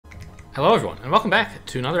Hello everyone, and welcome back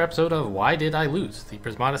to another episode of Why Did I Lose, the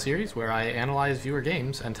Prismata series where I analyze viewer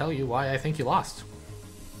games and tell you why I think you lost.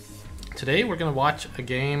 Today we're going to watch a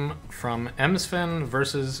game from Msven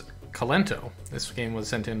versus Kolento. This game was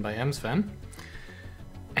sent in by Msven,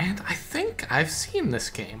 and I think I've seen this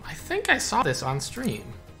game. I think I saw this on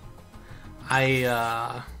stream.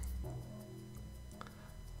 I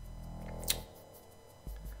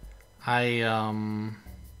don't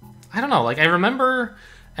know, like I remember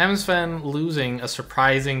Msven losing a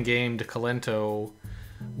surprising game to Kolento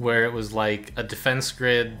where it was like a defense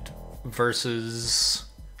grid versus,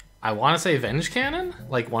 I want to say, Venge Cannon?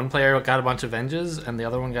 Like one player got a bunch of Venges and the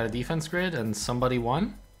other one got a defense grid and somebody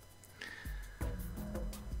won?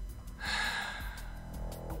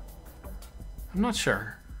 I'm not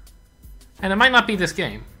sure. And it might not be this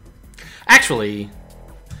game. Actually,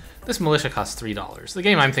 this militia costs $3. The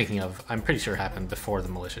game I'm thinking of, I'm pretty sure happened before the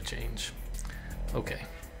militia change. Okay.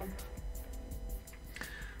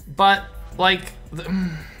 But, like,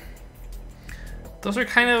 those are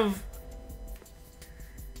kind of...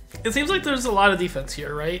 It seems like there's a lot of defense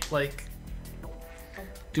here, right? Like,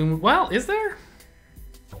 well, is there?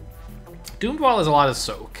 Doomed Wall is a lot of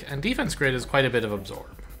soak, and defense grid is quite a bit of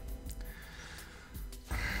absorb.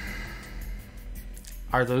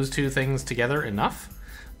 Are those two things together enough?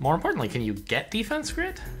 More importantly, can you get defense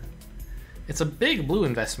grid? It's a big blue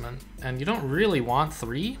investment, and you don't really want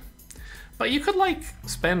 3. But you could, like,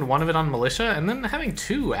 spend one of it on militia, and then having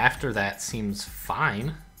 2 after that seems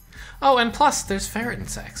fine. Oh, and plus, there's ferret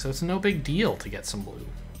insect, so it's no big deal to get some blue.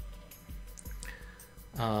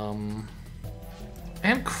 And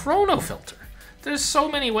chrono filter. There's so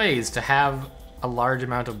many ways to have a large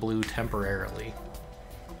amount of blue temporarily.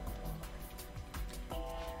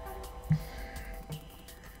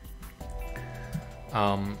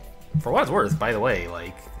 For what it's worth, by the way,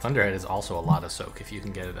 like, Thunderhead is also a lot of soak if you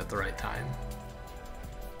can get it at the right time.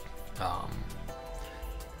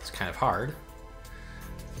 It's kind of hard,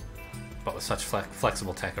 but with such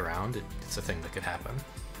flexible tech around, it's a thing that could happen.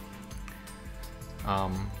 A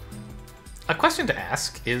question to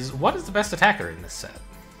ask is, what is the best attacker in this set?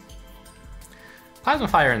 Plasma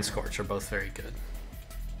Fire and Scorch are both very good.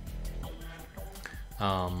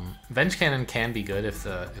 Venge Cannon can be good if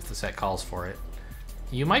the set calls for it.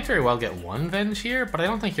 You might very well get 1 Venge here, but I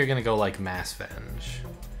don't think you're going to go, like, Mass Venge.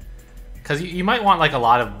 Because you might want, like, a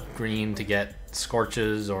lot of green to get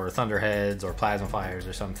Scorches or Thunderheads or Plasma Fires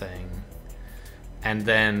or something. And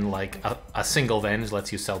then, like, a single Venge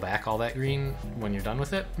lets you sell back all that green when you're done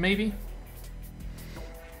with it, maybe?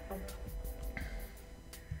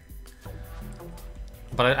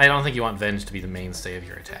 But I don't think you want Venge to be the mainstay of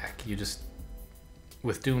your attack. You just...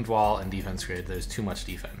 With Doomed Wall and Defense Grid, there's too much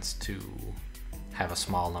defense to have a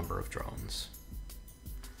small number of drones.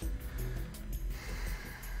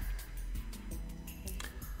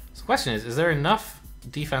 So the question is there enough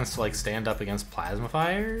defense to, like, stand up against Plasma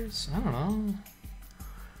Fires? I don't know.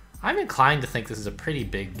 I'm inclined to think this is a pretty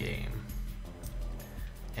big game.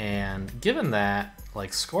 And given that,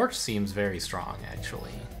 like, Scorch seems very strong,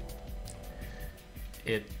 actually.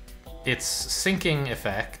 Its sinking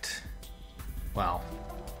effect, well,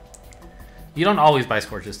 you don't always buy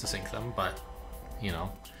Scorches to sink them, but you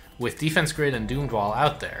know, with Defense Grid and Doomed Wall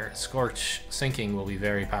out there, Scorch sinking will be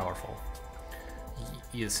very powerful.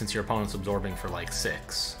 Since your opponent's absorbing for like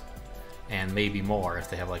 6, and maybe more if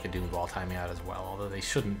they have like a Doomed Wall timing out as well. Although they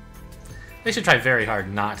shouldn't. They should try very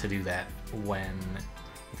hard not to do that when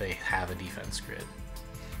they have a Defense Grid.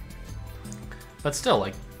 But still,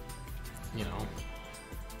 like, you know,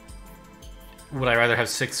 would I rather have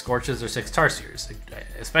 6 Scorches or 6 Tarsiers?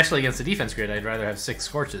 Especially against the Defense Grid, I'd rather have 6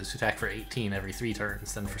 Scorches to attack for 18 every 3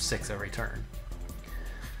 turns than for 6 every turn.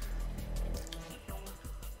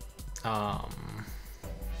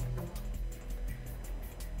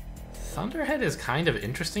 Thunderhead is kind of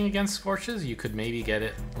interesting against Scorches. You could maybe get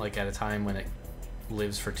it, like, at a time when it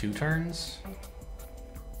lives for 2 turns.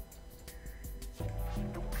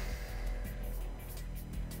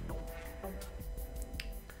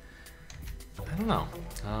 I don't know.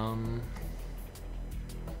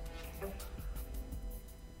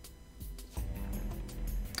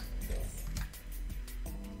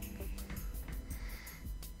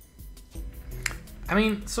 I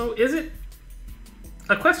mean, so is it...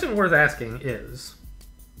 A question worth asking is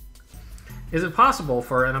it possible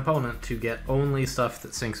for an opponent to get only stuff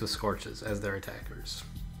that sinks with Scorches as their attackers,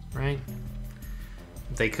 right?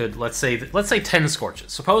 They could, let's say 10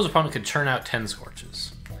 Scorches. Suppose an opponent could churn out 10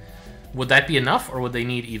 Scorches. Would that be enough, or would they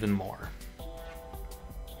need even more?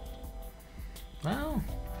 Well,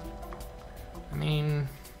 I mean,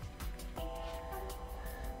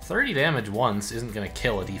 30 damage once isn't going to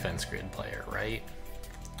kill a defense grid player, right?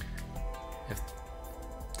 If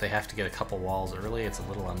they have to get a couple walls early, it's a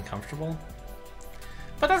little uncomfortable.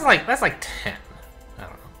 But that's like 10. I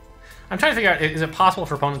don't know. I'm trying to figure out, is it possible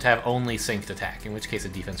for opponent to have only synced attack, in which case a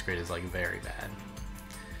defense grid is like very bad.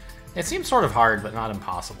 It seems sort of hard, but not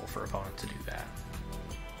impossible for opponent to do that.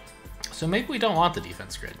 So maybe we don't want the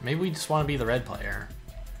defense grid. Maybe we just want to be the red player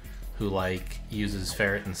who like uses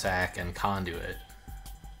Ferret and Sack and Conduit.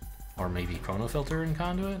 Or maybe Chrono Filter and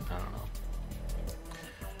Conduit? I don't know.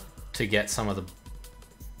 To get some of the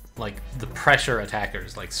like the pressure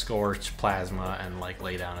attackers like Scorch, Plasma, and like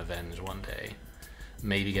lay down Avenge one day.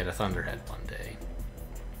 Maybe get a Thunderhead one day.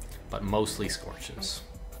 But mostly Scorches.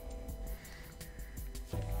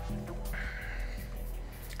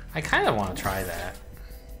 I kind of want to try that.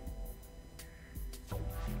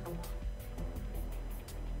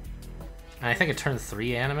 And I think a turn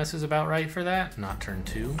 3 Animus is about right for that, not turn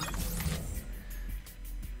 2.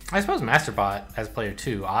 I suppose Masterbot, as player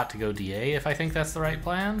 2, ought to go DA if I think that's the right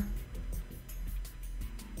plan.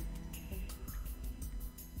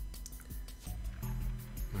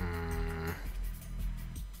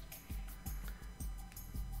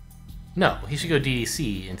 No, he should go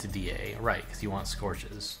DDC into DA, right, because you want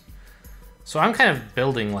Scorches. So I'm kind of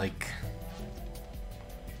building, like...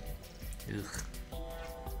 Ugh.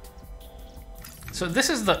 So this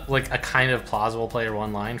is the like a kind of plausible player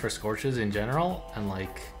 1 line for Scorches in general, and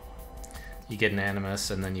like you get an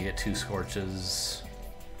Animus, and then you get 2 Scorches,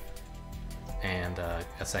 and a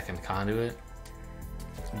second Conduit.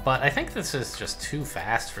 But I think this is just too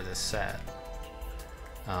fast for this set.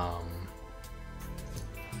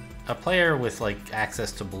 A player with like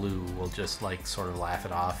access to blue will just like sort of laugh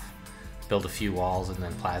it off, build a few walls, and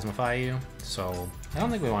then plasmify you. So I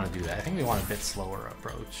don't think we want to do that. I think we want a bit slower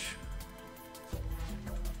approach.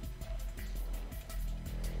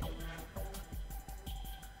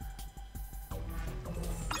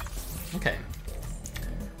 Okay.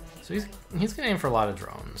 So he's gonna aim for a lot of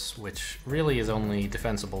drones, which really is only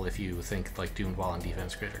defensible if you think like Doomed Wall and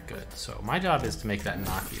Defense Grid are good. So my job is to make that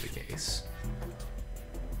not be the case.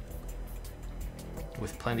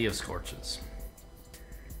 With plenty of Scorches.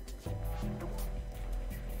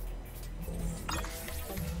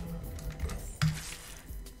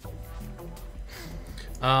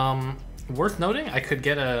 Worth noting, I could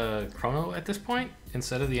get a Chrono at this point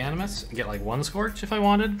instead of the Animus and get like 1 Scorch if I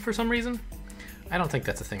wanted for some reason. I don't think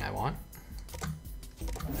that's a thing I want.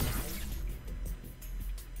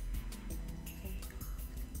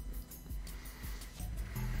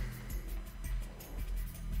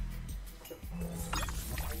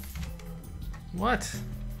 What?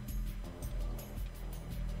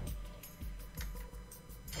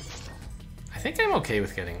 I think I'm okay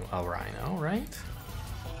with getting a Rhino, right?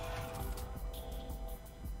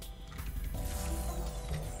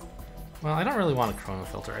 Well, I don't really want a Chrono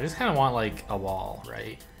Filter. I just kind of want, like, a wall,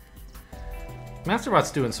 right?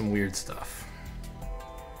 Masterbot's doing some weird stuff.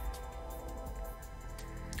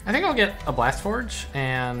 I think I'll get a Blast Forge,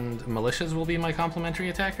 and Militias will be my complementary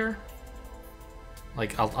attacker.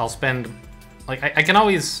 Like, I'll spend... Like, I can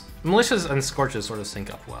always... Militias and Scorches sort of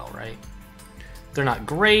sync up well, right? They're not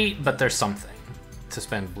great, but they're something to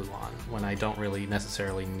spend blue on when I don't really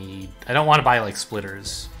necessarily need... I don't want to buy, like,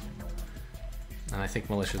 Splitters. And I think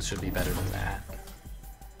Militias should be better than that.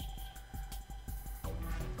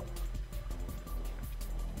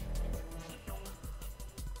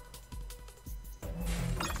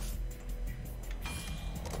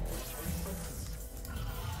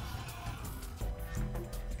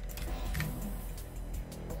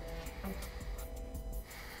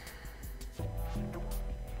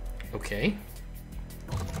 Okay.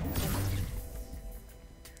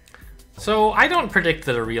 So I don't predict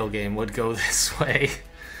that a real game would go this way.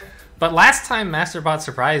 But last time Masterbot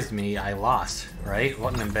surprised me, I lost, right?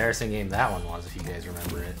 What an embarrassing game that one was, if you guys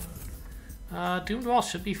remember it. Doomed Wall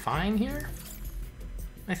should be fine here,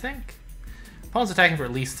 I think. Opponent's attacking for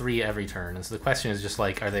at least 3 every turn, and so the question is just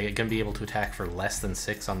like, are they going to be able to attack for less than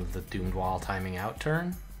 6 on the Doomed Wall timing out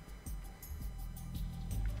turn?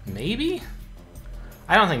 Maybe?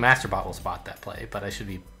 I don't think Masterbot will spot that play, but I should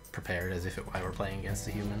be prepared as if I were playing against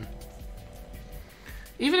a human.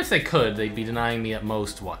 Even if they could, they'd be denying me at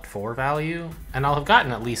most, what, 4 value? And I'll have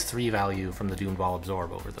gotten at least 3 value from the Doomed Wall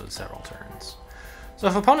Absorb over those several turns. So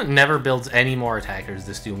if opponent never builds any more attackers,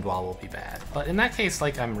 this Doomed Wall will be bad. But in that case,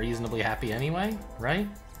 like, I'm reasonably happy anyway, right?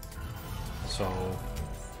 So,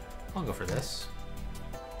 I'll go for this.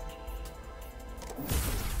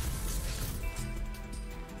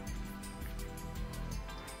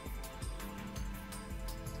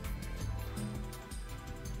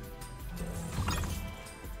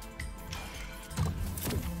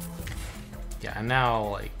 Yeah, and now,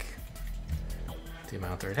 like, the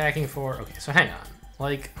amount they're attacking for. Okay, so hang on.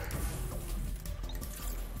 Like,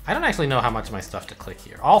 I don't actually know how much of my stuff to click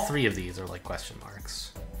here. All three of these are, like, question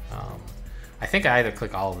marks. I think I either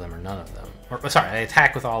click all of them or none of them. Or, sorry, I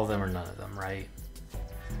attack with all of them or none of them, right?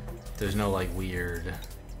 There's no, like, weird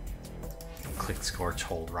click, Scorch,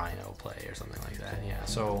 hold, Rhino play or something like that. Yeah,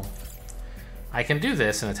 so I can do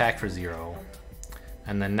this and attack for 0.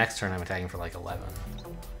 And then next turn I'm attacking for, like, 11.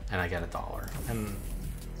 And I get $1. And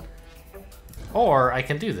or I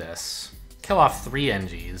can do this. Kill off 3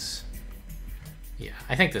 NGs. Yeah,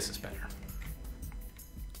 I think this is better.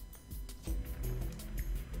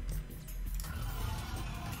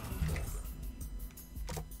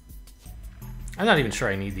 I'm not even sure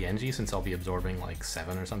I need the NG since I'll be absorbing like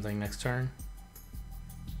 7 or something next turn.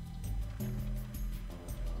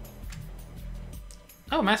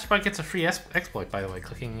 Oh, Masterbot gets a free exploit, by the way,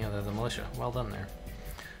 clicking the militia. Well done there.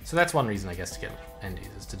 So that's one reason, I guess, to get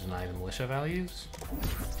NGs, is to deny the militia values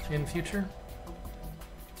in future.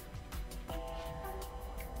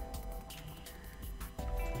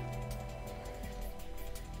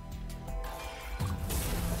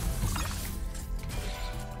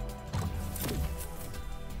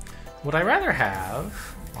 Would I rather have...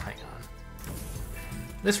 Well, hang on.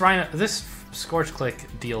 This Scorch Click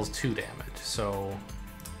deals 2 damage, so...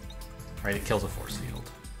 Right, it kills a force field.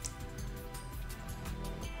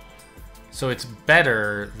 So it's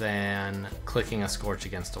better than clicking a Scorch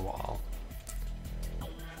against a wall,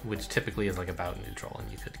 which typically is like about neutral,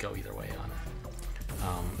 and you could go either way on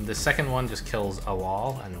it. The second one just kills a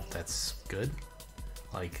wall, and that's good.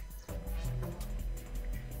 Like...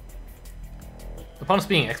 Opponent's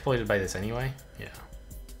being exploited by this anyway. Yeah.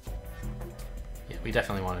 Yeah, we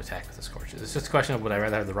definitely want to attack with the Scorches. It's just a question of would I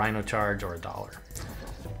rather have the Rhino charge or $1.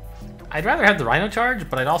 I'd rather have the Rhino charge,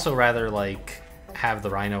 but I'd also rather, like, have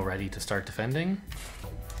the Rhino ready to start defending.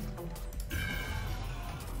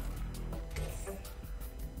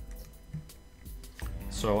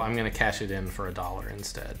 So I'm going to cash it in for $1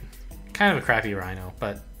 instead. Kind of a crappy Rhino,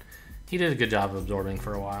 but he did a good job of absorbing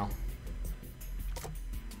for a while.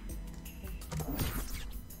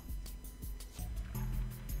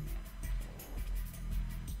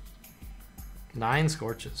 Nine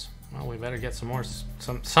Scorches. Well, we better get some more,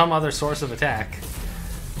 some other source of attack.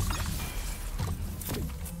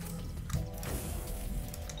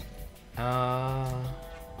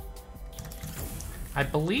 I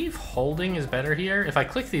believe holding is better here. If I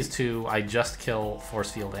click these two, I just kill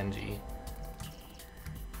Force Field NG.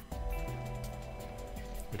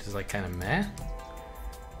 Which is like kind of meh.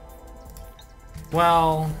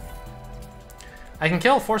 Well, I can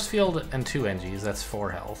kill Force Field and 2 NGs, that's 4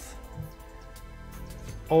 health.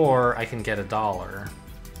 Or I can get $1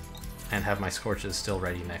 and have my Scorches still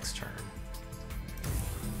ready next turn.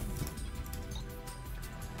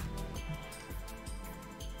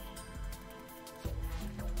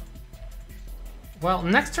 Well,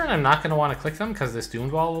 next turn I'm not going to want to click them because this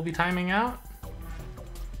Doomed Wall will be timing out.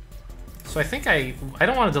 So I think I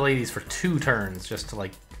don't want to delay these for 2 turns just to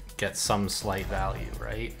like get some slight value,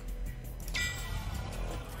 right?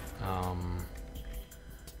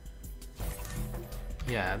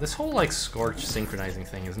 Yeah, this whole like Scorch synchronizing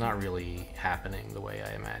thing is not really happening the way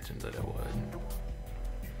I imagined that it would.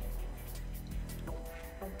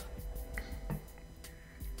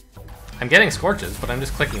 I'm getting Scorches, but I'm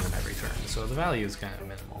just clicking them every turn, so the value is kind of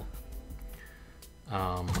minimal.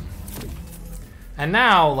 And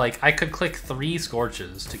now, like, I could click 3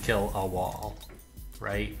 Scorches to kill a wall,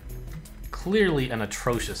 right? Clearly an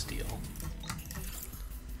atrocious deal.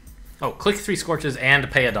 Oh, click 3 Scorches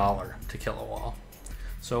and pay $1 to kill a wall.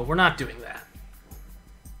 So we're not doing that.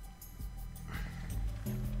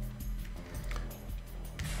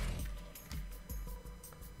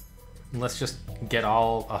 Let's just get a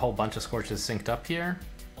whole bunch of Scorches synced up here.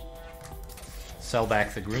 Sell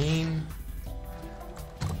back the green.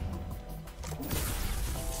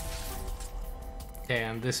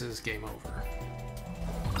 And this is game over.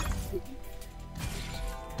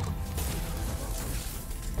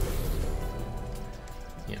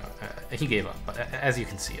 You know, he gave up, but as you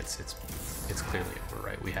can see, it's clearly over,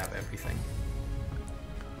 right? We have everything.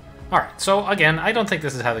 Alright, so again, I don't think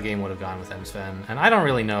this is how the game would have gone with Msven, and I don't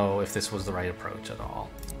really know if this was the right approach at all.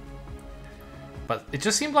 But it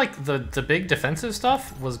just seemed like the big defensive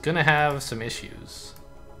stuff was gonna have some issues.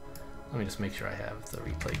 Let me just make sure I have the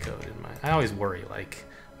replay code in my... I always worry, like,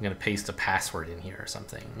 I'm gonna paste a password in here or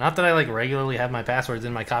something. Not that I, like, regularly have my passwords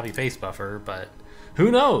in my copy-paste buffer, but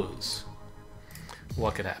who knows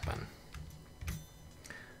what could happen.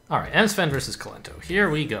 Alright, Msven versus Kolento. Here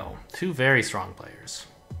we go. 2 very strong players.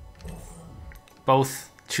 Both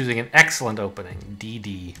choosing an excellent opening,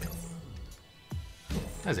 DD.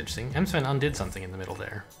 That's interesting. Msven undid something in the middle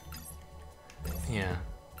there. Yeah.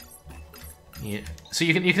 Yeah. So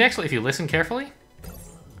you can actually, if you listen carefully,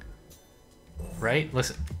 right?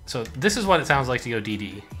 Listen. So this is what it sounds like to go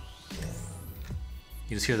DD.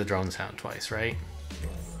 You just hear the drone sound twice, right?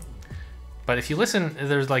 But if you listen,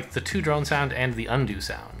 there's like the 2 drone sound and the undo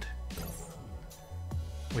sound,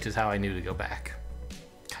 which is how I knew to go back.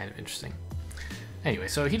 Kind of interesting. Anyway,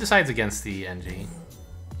 so he decides against the NG.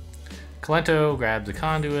 Kolento grabs a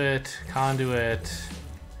conduit.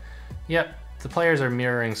 Yep, the players are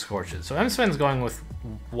mirroring Scorches. So Msven's going with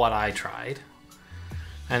what I tried.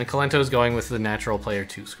 And Kolento's going with the natural player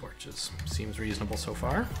 2 Scorches. Seems reasonable so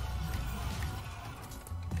far.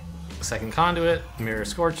 Second conduit, mirror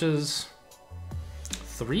Scorches.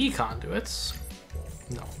 3 conduits.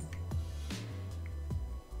 No.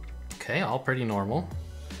 Okay, all pretty normal.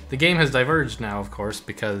 The game has diverged now, of course,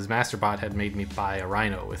 because MasterBot had made me buy a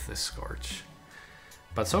Rhino with this Scorch.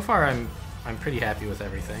 But so far, I'm pretty happy with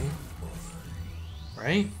everything.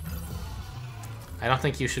 Right? I don't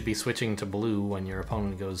think you should be switching to blue when your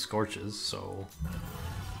opponent goes Scorches, so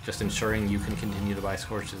just ensuring you can continue to buy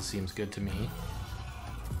Scorches seems good to me.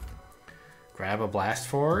 Grab a Blast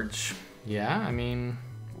Forge. Yeah, I mean,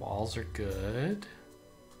 walls are good.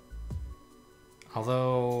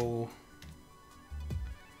 Although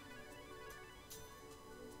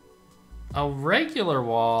a regular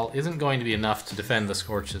wall isn't going to be enough to defend the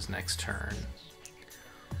Scorches next turn.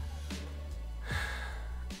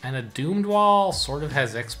 And a Doomed Wall sort of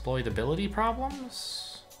has exploitability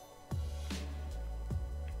problems.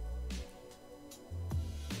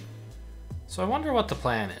 So I wonder what the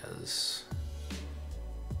plan is.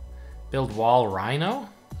 Build Wall Rhino,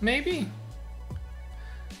 maybe?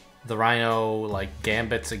 The Rhino, like,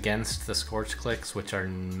 gambits against the Scorch clicks, which are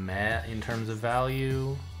meh in terms of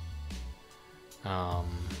value.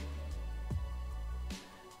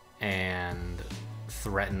 And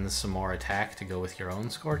threatens some more attack to go with your own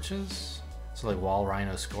Scorches. So like Wall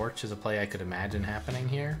Rhino Scorch is a play I could imagine happening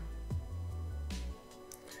here.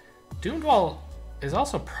 Doomed Wall is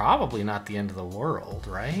also probably not the end of the world,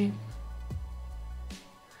 right?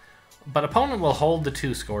 But opponent will hold the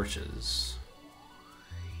 2 Scorches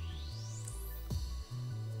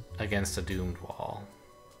against a Doomed Wall.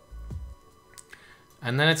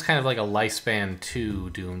 And then it's kind of like a lifespan 2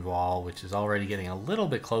 Doomed Wall, which is already getting a little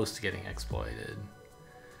bit close to getting exploited.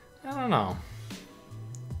 I don't know.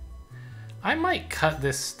 I might cut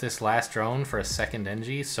this last drone for a second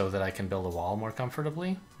NG so that I can build a wall more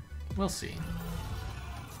comfortably. We'll see.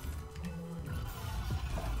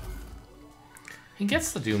 He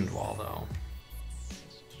gets the Doomed Wall, though.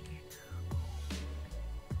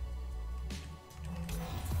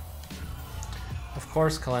 Of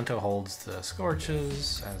course, Kolento holds the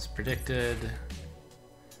Scorches, as predicted.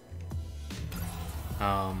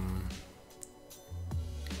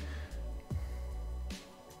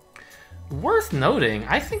 Worth noting,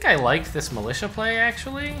 I think I liked this Militia play,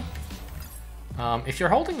 actually. If you're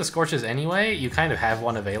holding the Scorches anyway, you kind of have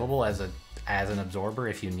one available as an absorber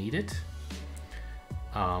if you need it.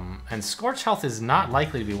 And Scorch health is not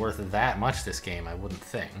likely to be worth that much this game, I wouldn't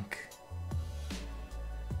think.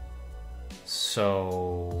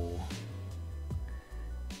 So,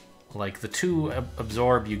 like, the 2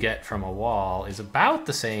 absorb you get from a wall is about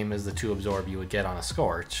the same as the 2 absorb you would get on a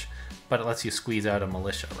Scorch, but it lets you squeeze out a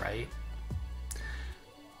Militia, right?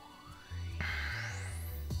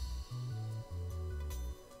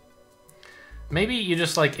 Maybe you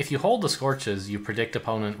just, like, if you hold the Scorches, you predict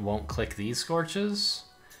opponent won't click these Scorches,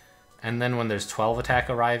 and then when there's 12 attack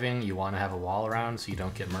arriving, you want to have a wall around so you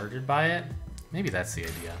don't get murdered by it. Maybe that's the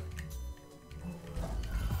idea.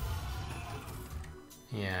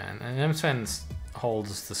 Yeah, and Msven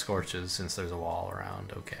holds the Scorches since there's a wall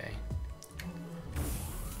around, okay.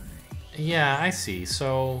 Yeah, I see.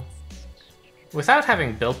 So, without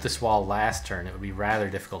having built this wall last turn, it would be rather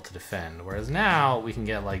difficult to defend, whereas now we can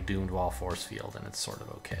get, like, Doomed Wall Force Field, and it's sort of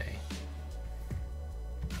okay.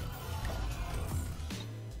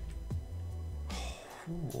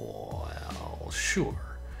 Well,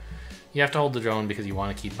 sure. You have to hold the drone because you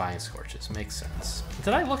want to keep buying Scorches. Makes sense.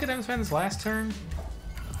 Did I look at Msven's last turn?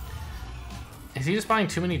 Is he just buying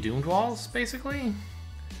too many Doomed Walls, basically?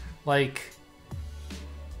 Like,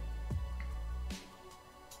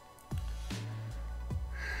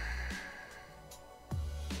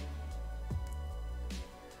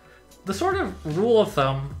 the sort of rule of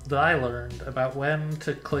thumb that I learned about when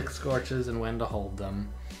to click Scorches and when to hold them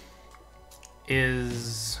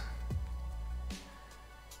is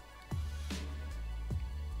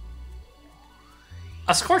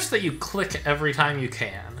A Scorch that you click every time you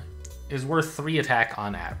can is worth 3 attack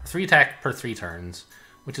on average. 3 attack per 3 turns,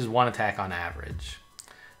 which is 1 attack on average.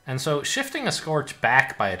 And so shifting a Scorch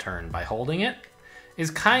back by a turn by holding it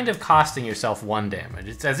is kind of costing yourself 1 damage.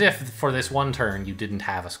 It's as if for this 1 turn you didn't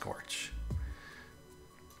have a Scorch.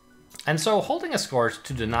 And so holding a Scorch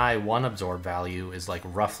to deny 1 absorb value is like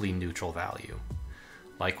roughly neutral value.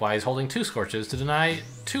 Likewise, holding 2 Scorches to deny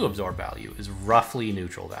 2 absorb value is roughly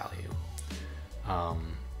neutral value.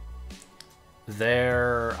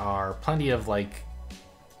 There are plenty of like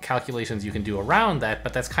calculations you can do around that,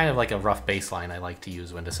 but that's kind of like a rough baseline I like to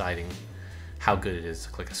use when deciding how good it is to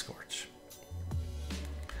click a Scorch.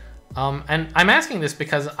 And I'm asking this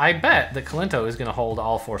because I bet that Kolento is going to hold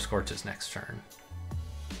all 4 Scorches next turn.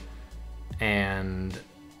 And...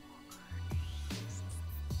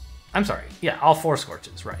 I'm sorry, yeah, all 4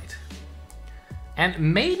 Scorches, right.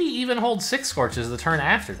 And maybe even hold 6 Scorches the turn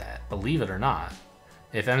after that, believe it or not,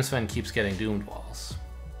 if Msven keeps getting Doomed Walls.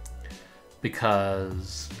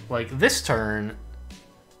 Because, like, this turn,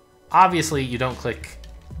 obviously you don't click...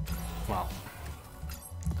 Well,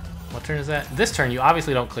 what turn is that? This turn, you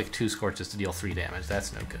obviously don't click 2 Scorches to deal 3 damage.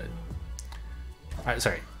 That's no good. Alright,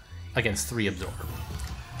 sorry. Against 3 Absorb.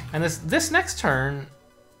 And this next turn,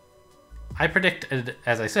 I predicted,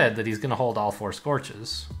 as I said, that he's going to hold all 4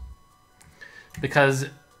 Scorches. Because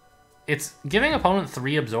it's giving opponent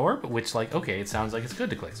 3 Absorb, which, like, okay, it sounds like it's good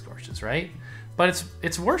to click Scorches, right? But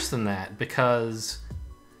it's worse than that, because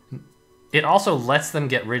it also lets them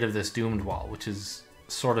get rid of this Doomed Wall, which is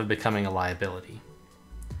sort of becoming a liability.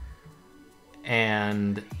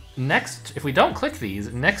 And next, if we don't click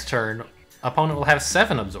these, next turn, opponent will have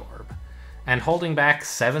 7 Absorb. And holding back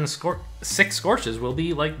 6 Scorches will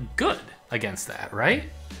be, like, good against that, right?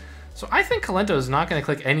 So I think Kolento is not going to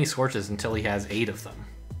click any Scorches until he has 8 of them.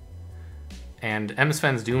 And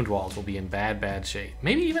Msven's Doomed Walls will be in bad, bad shape.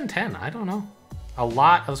 Maybe even 10, I don't know. A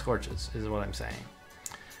lot of Scorches is what I'm saying.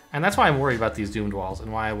 And that's why I'm worried about these Doomed Walls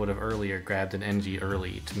and why I would have earlier grabbed an NG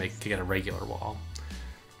early to get a regular wall.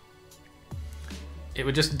 It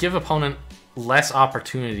would just give opponent less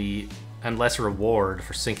opportunity and less reward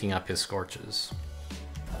for syncing up his Scorches.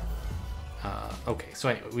 Okay, so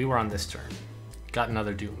anyway, we were on this turn. Got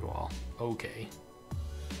another Doomed Wall. Okay.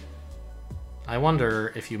 I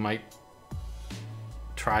wonder if you might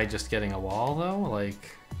try just getting a wall, though?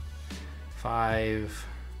 Like, 5...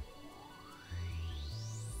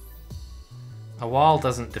 A wall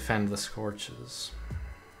doesn't defend the Scorches.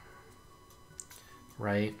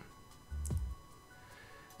 Right?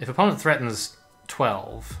 If opponent threatens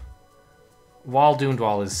 12, wall Doomed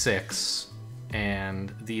Wall is 6,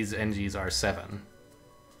 and these NGs are 7.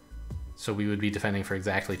 So we would be defending for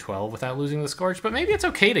exactly 12 without losing the Scorch, but maybe it's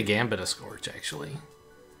okay to Gambit a Scorch, actually.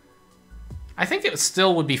 I think it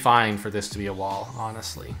still would be fine for this to be a wall,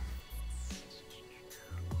 honestly.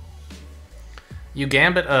 You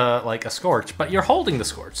Gambit like a Scorch, but you're holding the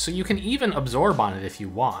Scorch, so you can even absorb on it if you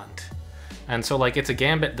want. And so, like, it's a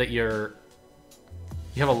Gambit that you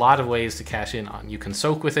have a lot of ways to cash in on. You can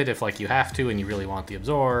soak with it if, like, you have to and you really want the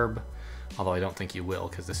absorb, although I don't think you will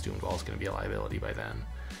because this Doomed Wall is going to be a liability by then.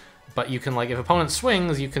 But you can, like, if opponent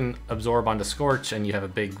swings, you can absorb onto Scorch and you have a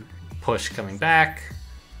big push coming back.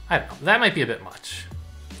 I don't know. That might be a bit much.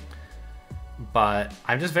 But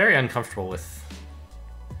I'm just very uncomfortable with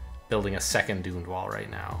building a second Doomed Wall right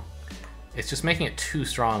now. It's just making it too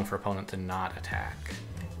strong for opponent to not attack.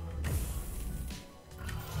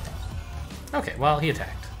 Okay, well, he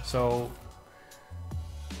attacked. So,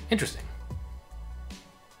 interesting.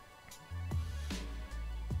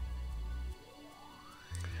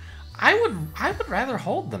 I would rather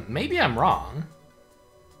hold them. Maybe I'm wrong.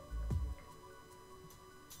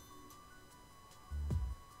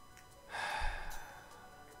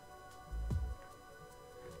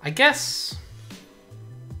 I guess...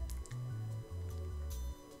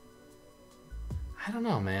 I don't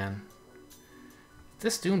know, man.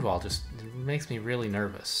 This Doomed Wall just makes me really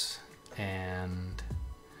nervous. And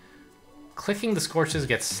clicking the Scorches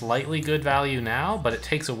gets slightly good value now, but it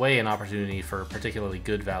takes away an opportunity for particularly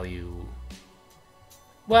good value.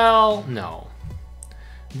 Well, no.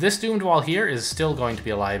 This Doomed Wall here is still going to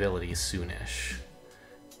be a liability soonish.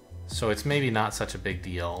 So it's maybe not such a big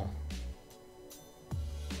deal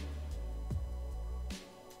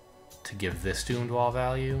to give this Doomed Wall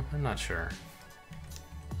value. I'm not sure.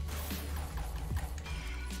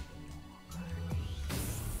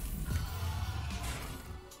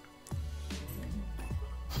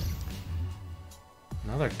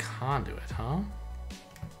 Another Conduit, huh?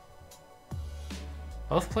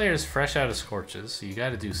 Both players fresh out of Scorches, so you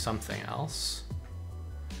gotta do something else.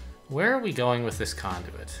 Where are we going with this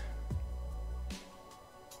Conduit?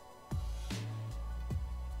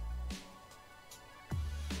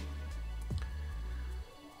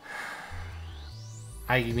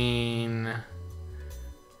 I mean,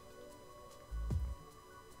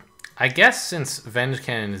 I guess since Venge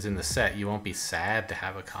Cannon is in the set, you won't be sad to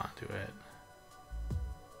have a conduit.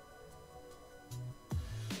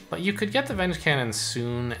 But you could get the Venge Cannon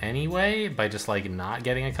soon anyway by just, like, not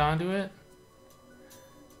getting a conduit.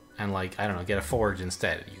 And, like, I don't know, get a forge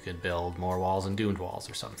instead. You could build more walls and doomed walls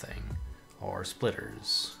or something. Or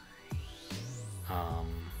splitters.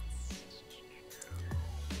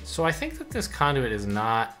 So I think that this conduit is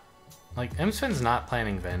not... Like, Msven's not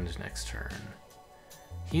planning Venge next turn.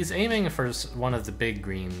 He's aiming for one of the big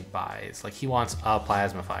green buys. Like, he wants a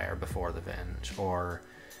Plasma Fire before the Venge. Or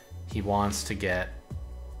he wants to get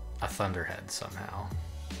a Thunderhead somehow.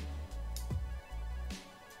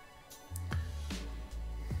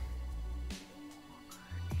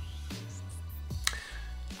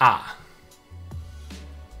 Ah.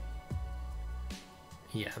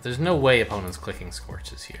 Yeah, there's no way opponents clicking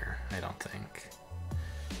Scorches here, I don't think.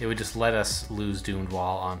 It would just let us lose Doomed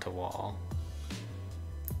Wall onto wall.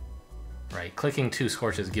 Right, clicking 2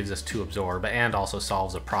 Scorches gives us 2 Absorb, and also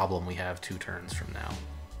solves a problem we have 2 turns from now.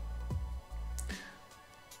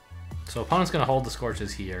 So opponent's going to hold the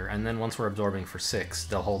Scorches here, and then once we're absorbing for 6,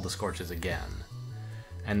 they'll hold the Scorches again.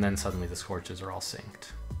 And then suddenly the Scorches are all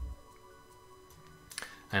synced.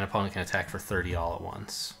 And opponent can attack for 30 all at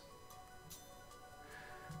once.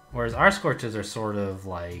 Whereas our Scorches are sort of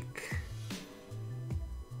like...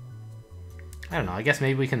 I don't know, I guess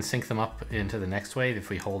maybe we can sync them up into the next wave if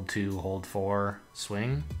we hold 2, hold 4,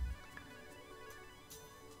 swing.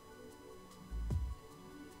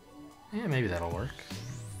 Yeah, maybe that'll work.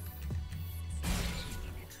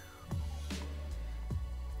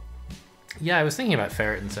 Yeah, I was thinking about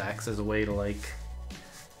Ferret and Sacks as a way to, like,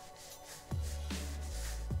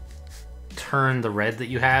 turn the red that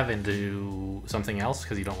you have into something else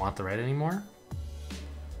because you don't want the red anymore.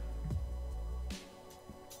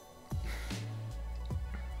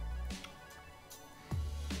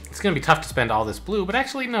 It's going to be tough to spend all this blue, but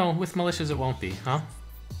actually, no, with Malicious it won't be, huh?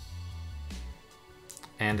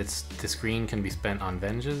 And this green can be spent on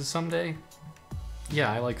Venges someday.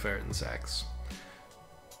 Yeah, I like Ferret and Sacks.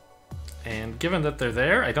 And given that they're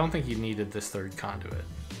there, I don't think you needed this third conduit.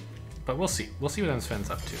 But we'll see. We'll see what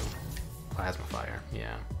Msven's up to. Plasma Fire,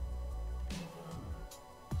 yeah.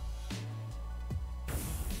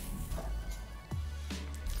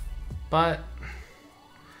 But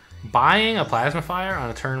buying a Plasma Fire on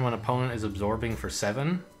a turn when opponent is absorbing for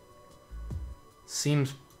 7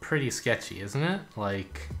 seems pretty sketchy, isn't it?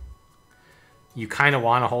 Like, you kind of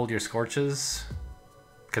want to hold your Scorches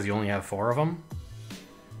because you only have 4 of them.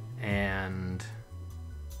 And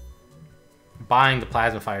buying the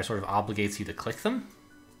Plasma Fire sort of obligates you to click them.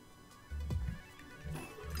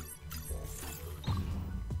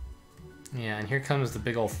 Yeah, and here comes the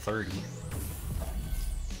big old 30.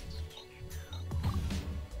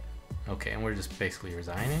 Okay, and we're just basically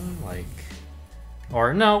resigning, like...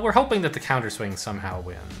 Or no, we're hoping that the counter swing somehow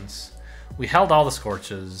wins. We held all the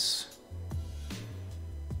Scorches.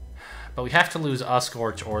 But we have to lose a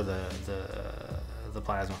Scorch or the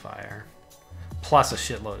Plasma Fire. Plus a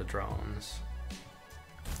shitload of drones.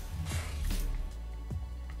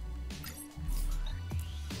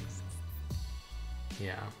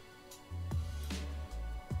 Yeah.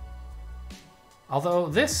 Although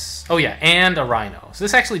this... Oh yeah, and a Rhino. So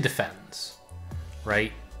this actually defends,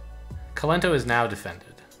 right? Kolento is now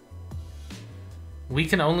defended. We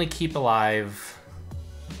can only keep alive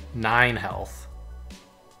 9 health,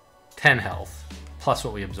 10 health, plus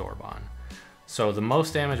what we absorb on. So the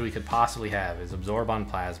most damage we could possibly have is absorb on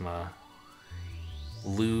Plasma,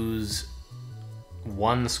 lose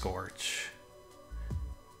 1 Scorch,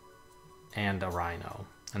 and a Rhino.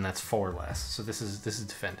 And that's 4 less. So this is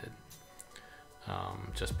defended.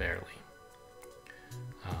 Just barely.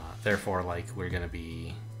 Therefore, like, we're gonna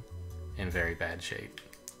be in very bad shape.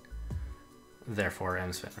 Therefore,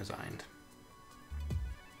 Msven resigned.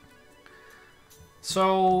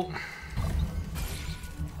 So...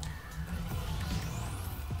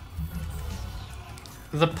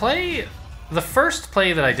 The first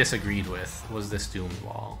play that I disagreed with was this Doomed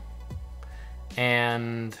Wall.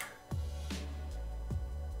 And...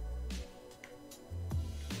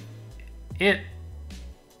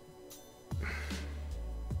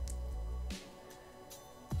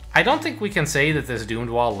 I don't think we can say that this Doomed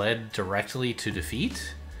Wall led directly to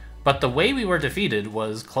defeat, but the way we were defeated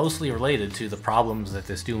was closely related to the problems that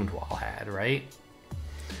this Doomed Wall had, right?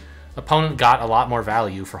 Opponent got a lot more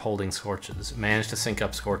value for holding Scorches, managed to sync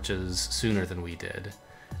up Scorches sooner than we did,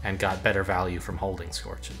 and got better value from holding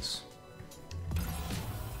Scorches.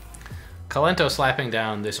 Kolento slapping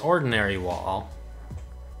down this ordinary wall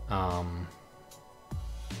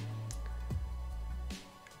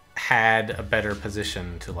had a better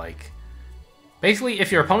position to, like... Basically,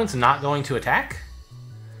 if your opponent's not going to attack,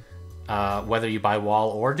 whether you buy wall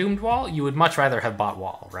or doomed wall, you would much rather have bought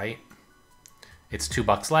wall, right? It's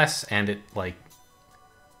 $2 less, and it, like,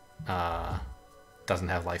 doesn't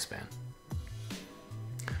have lifespan.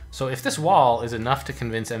 So if this wall is enough to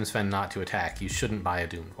convince Msven not to attack, you shouldn't buy a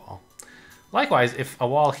doomed wall. Likewise, if a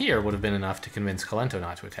wall here would have been enough to convince Kolento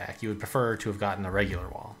not to attack, you would prefer to have gotten a regular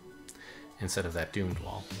wall instead of that doomed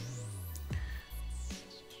wall.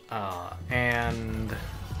 And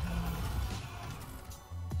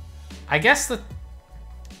I guess that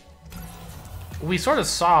we sort of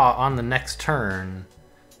saw on the next turn,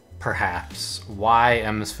 perhaps, why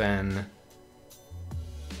Msven...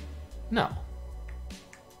 No.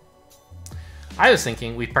 I was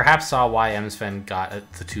thinking we perhaps saw why Msven got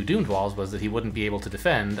the 2 doomed walls was that he wouldn't be able to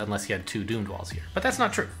defend unless he had 2 doomed walls here. But that's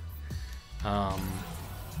not true.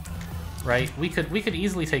 Right? We could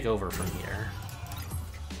easily take over from here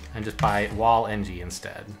and just buy wall NG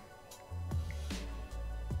instead.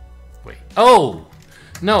 Wait. Oh!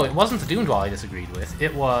 No, it wasn't the doomed wall I disagreed with.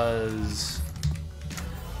 It was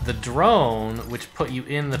the drone which put you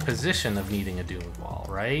in the position of needing a doomed wall,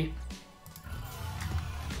 right?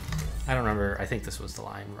 I don't remember. I think this was the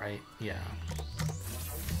line, right? Yeah.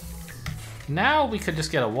 Now we could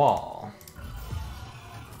just get a wall.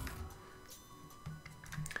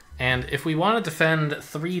 And if we want to defend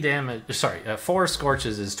 4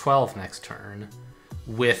 Scorches is 12 next turn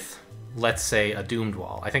with, let's say, a doomed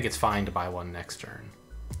wall. I think it's fine to buy one next turn.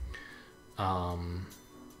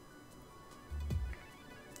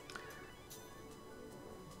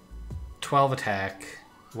 12 attack.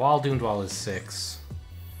 Wall doomed wall is 6.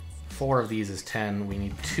 4 of these is 10. We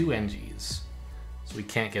need 2 NGs. So we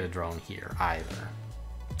can't get a drone here either.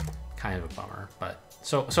 Kind of a bummer, but...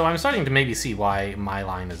 So I'm starting to maybe see why my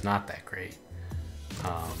line is not that great.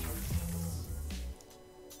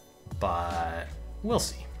 But we'll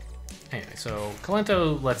see. Anyway, so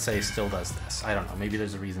Kolento, let's say, still does this. I don't know, maybe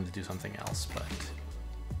there's a reason to do something else, but...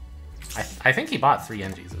 I think he bought 3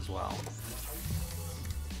 NGs as well.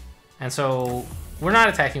 And so we're not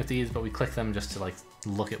attacking with these, but we click them just to, like,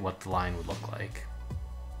 look at what the line would look like.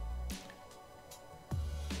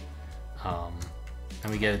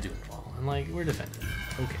 And we get a doomed wall. And, like, we're defended.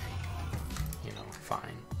 Okay. You know,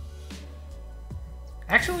 fine.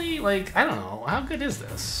 Actually, like, I don't know. How good is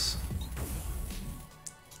this?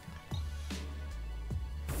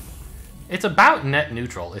 It's about net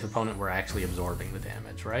neutral if opponent were actually absorbing the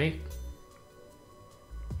damage, right?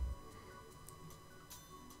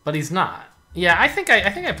 But he's not. Yeah, I think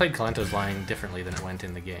I played Kolento's line differently than it went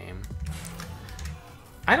in the game.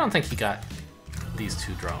 I don't think he got these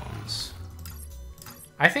 2 drones.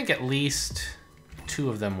 I think at least 2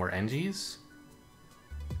 of them were NGs.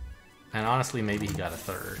 And honestly, maybe he got a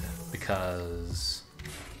 3rd, because...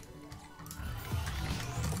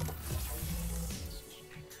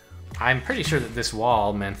 I'm pretty sure that this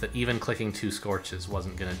wall meant that even clicking 2 Scorches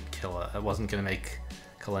wasn't gonna make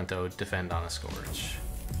Kolento defend on a Scorch.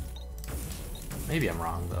 Maybe I'm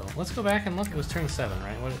wrong, though. Let's go back and look. It was turn 7,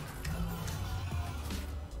 right? What?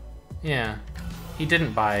 Yeah. He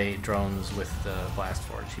didn't buy drones with the Blast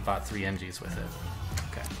Forge. He bought 3 NGs with it.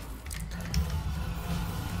 Okay.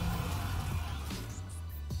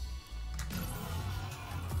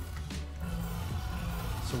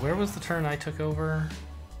 So where was the turn I took over?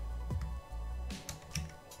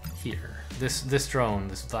 Here. This drone,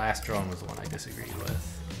 this last drone was the one I disagreed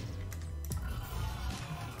with.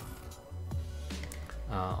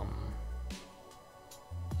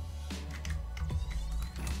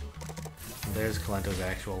 There's Kolento's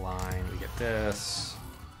actual line. We get this.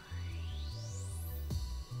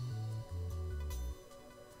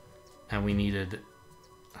 And we needed,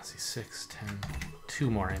 let's see, 6, 10,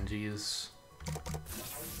 2 more NGs.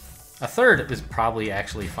 A 3rd is probably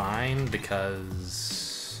actually fine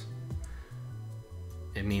because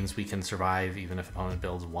it means we can survive even if opponent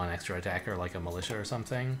builds 1 extra attacker like a militia or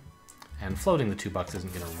something. And floating the $2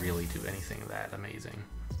 isn't going to really do anything that amazing.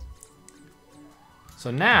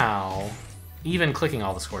 So now, even clicking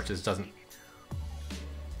all the Scorches doesn't,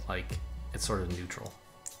 like, it's sort of neutral.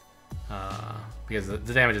 Because the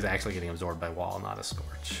damage is actually getting absorbed by wall, not a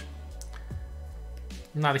Scorch.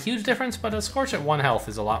 Not a huge difference, but a Scorch at 1 health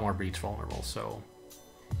is a lot more breach vulnerable, so...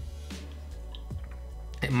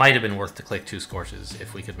 It might have been worth to click 2 Scorches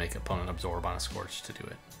if we could make opponent absorb on a Scorch to do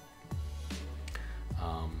it.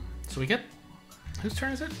 So we get... Whose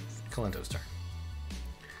turn is it? Kolento's turn.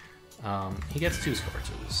 He gets 2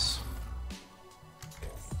 Scorches.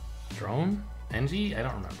 Drone? NG? I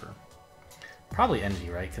don't remember. Probably NG,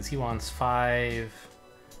 right? Because he wants 5,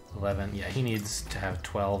 11. Yeah, he needs to have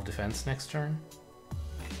 12 defense next turn.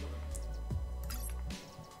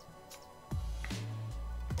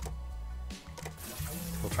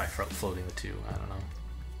 We'll try floating the 2. I don't know.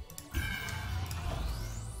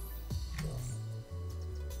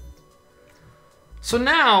 So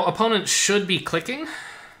now, opponent should be clicking,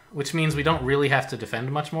 which means we don't really have to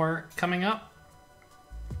defend much more coming up.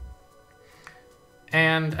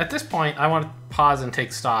 And at this point, I want to pause and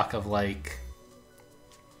take stock of, like,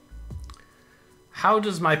 how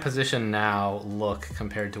does my position now look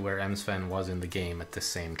compared to where Msven was in the game at the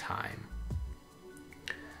same time?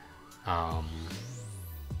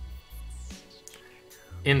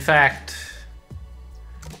 In fact,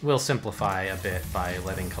 we'll simplify a bit by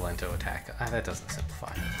letting Kolento attack. That doesn't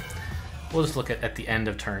simplify. We'll just look at the end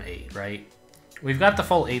of turn 8, right? We've got the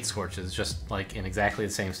full 8 Scorches, just like in exactly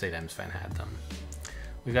the same state Msven had them.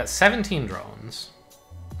 We've got 17 drones,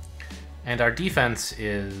 and our defense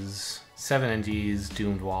is 7 NGs,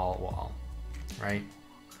 doomed wall, right?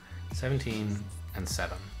 17 and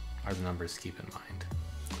 7 are the numbers to keep in mind.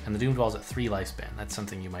 And the doomed wall's at 3 lifespan. That's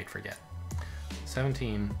something you might forget.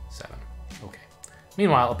 17, 7. Okay.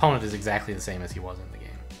 Meanwhile, opponent is exactly the same as he was in the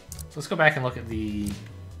game. So let's go back and look at the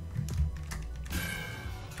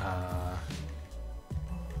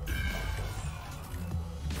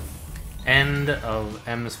end of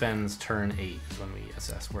Msven's turn 8 is when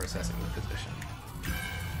we're assessing the position.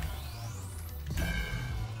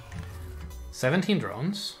 17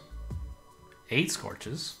 drones, 8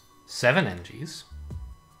 Scorches, 7 NGs.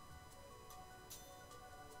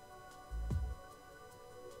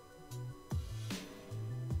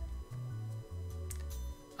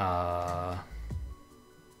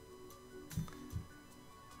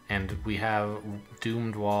 And we have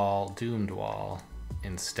doomed wall,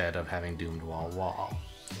 instead of having doomed wall.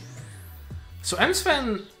 So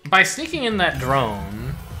Msven, by sneaking in that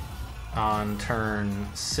drone on turn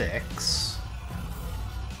 6,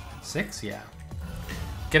 yeah.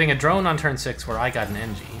 Getting a drone on turn 6 where I got an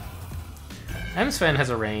NG. Msven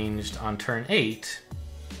has arranged on turn 8,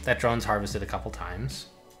 that drone's harvested a couple times,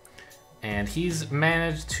 and he's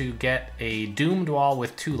managed to get a doomed wall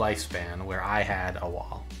with 2 lifespan where I had a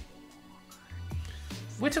wall.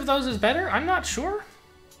 Which of those is better? I'm not sure.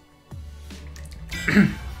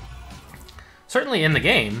 Certainly in the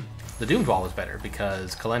game, the doomed wall is better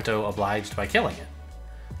because Kolento obliged by killing it,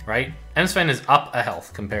 right? Msven is up a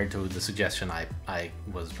health compared to the suggestion I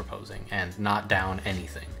was proposing, and not down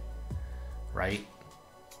anything, right?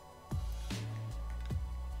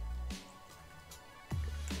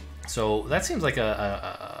 So that seems like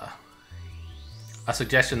a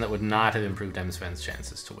suggestion that would not have improved Msven's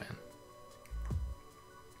chances to win.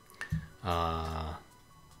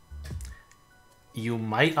 You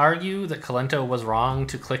might argue that Kolento was wrong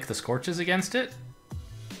to click the Scorches against it.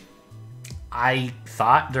 I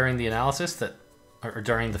thought during the analysis that, or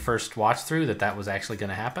during the first watch through, that was actually going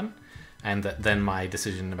to happen, and that then my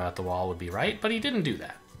decision about the wall would be right, but he didn't do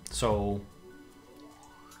that. So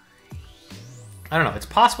I don't know. It's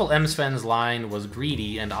possible Msven's line was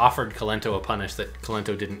greedy and offered Kolento a punish that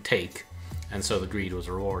Kolento didn't take, and so the greed was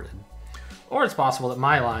rewarded. Or it's possible that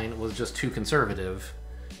my line was just too conservative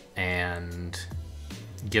and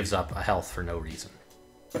gives up a health for no reason.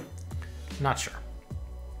 Not sure.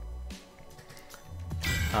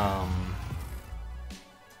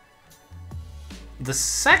 The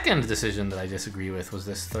second decision that I disagree with was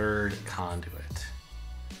this third conduit.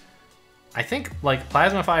 I think, like,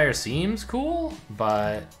 Plasma Fire seems cool,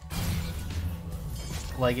 but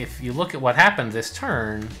like, if you look at what happened this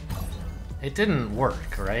turn, it didn't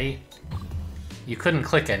work, right? You couldn't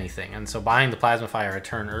click anything, and so buying the Plasma Fire a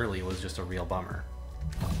turn early was just a real bummer.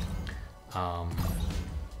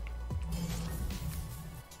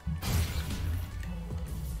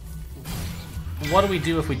 What do we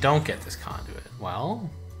do if we don't get this conduit? Well,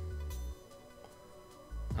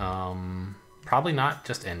 probably not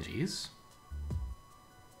just NGs.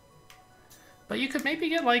 But you could maybe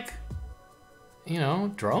get, like, you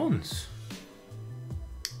know, drones.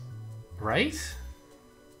 Right?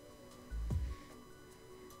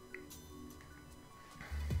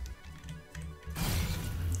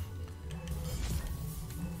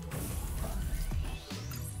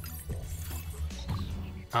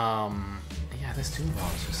 Yeah, this doomed wall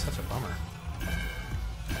is just such a bummer.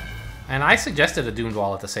 And I suggested a doomed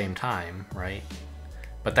wall at the same time, right?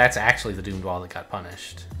 But that's actually the doomed wall that got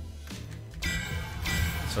punished.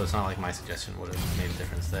 So it's not like my suggestion would have made a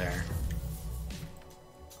difference there.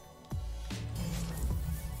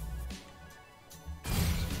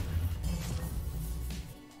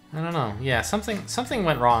 I don't know. Yeah, something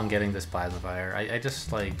went wrong getting this Plasma Fire. I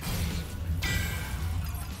just, like,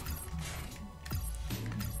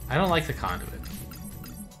 I don't like the conduit.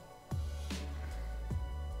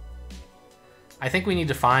 I think we need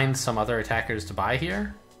to find some other attackers to buy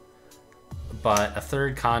here, but a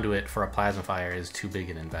third conduit for a Plasma Fire is too big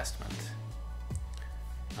an investment.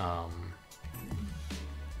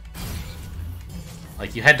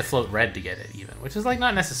 Like, you had to float red to get it even, which is like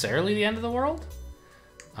not necessarily the end of the world.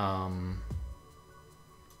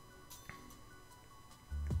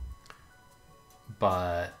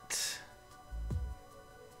 But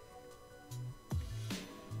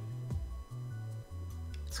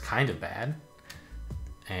it's kind of bad.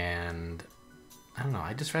 And I don't know,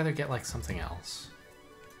 I'd just rather get like something else.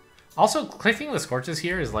 Also, clicking the Scorches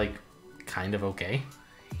here is like kind of okay.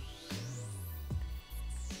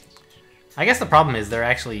 I guess the problem is they're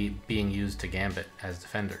actually being used to gambit as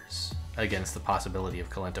defenders against the possibility of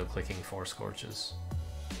Kolento clicking 4 Scorches.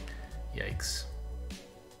 Yikes.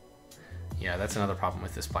 Yeah, that's another problem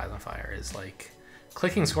with this Plasma Fire, is like,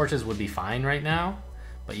 clicking Scorches would be fine right now,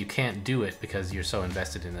 but you can't do it because you're so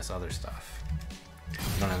invested in this other stuff.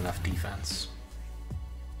 You don't have enough defense.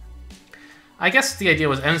 I guess the idea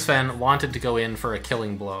was Msven wanted to go in for a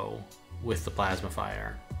killing blow with the Plasma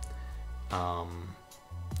Fire,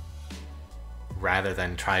 rather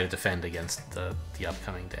than try to defend against the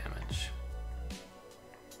upcoming damage.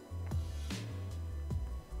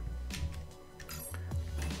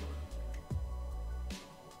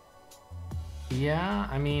 Yeah,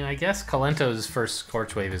 I mean, I guess Kolento's first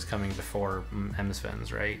Scorch Wave is coming before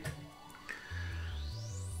Msven's, right?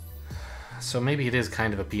 So maybe it is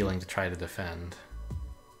kind of appealing to try to defend.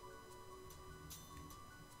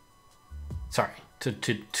 Sorry,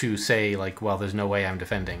 to say, like, well, there's no way I'm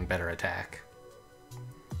defending, better attack.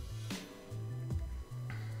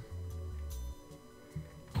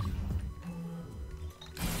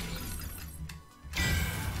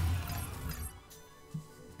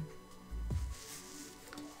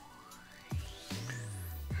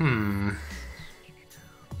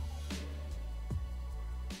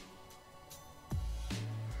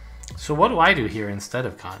 So what do I do here instead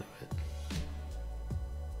of Conduit?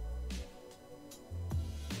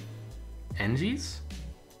 Engies?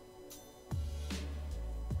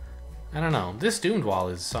 I don't know. This Doomed Wall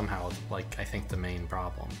is somehow, like, I think the main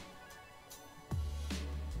problem.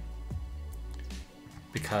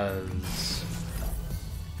 Because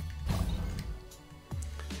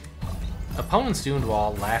opponent's Doomed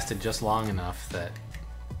Wall lasted just long enough that,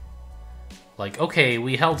 like, okay,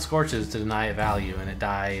 we held Scorches to deny it value and it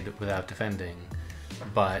died without defending,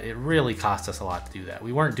 but it really cost us a lot to do that.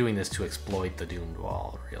 We weren't doing this to exploit the Doomed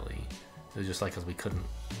Wall, really. It was just like because we couldn't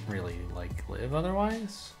really, like, live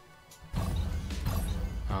otherwise.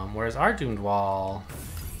 Whereas our Doomed Wall,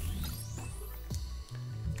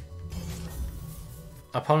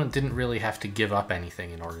 opponent didn't really have to give up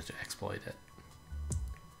anything in order to exploit it.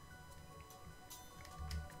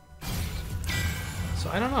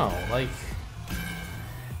 So I don't know, like,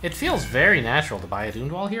 it feels very natural to buy a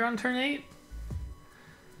Doomed Wall here on turn 8.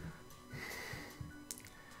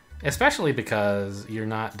 Especially because you're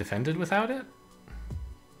not defended without it.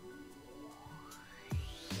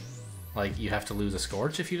 Like, you have to lose a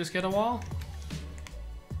Scorch if you just get a wall.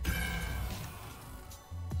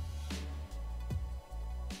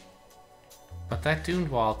 But that Doomed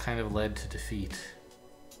Wall kind of led to defeat,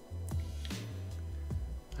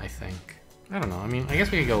 I think. I don't know, I mean, I guess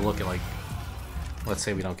we could go look at, like, let's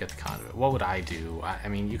say we don't get the Conduit. What would I do? I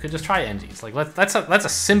mean, you could just try Engies. Like, that's a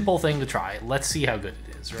simple thing to try. Let's see how good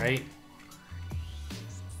it is, right?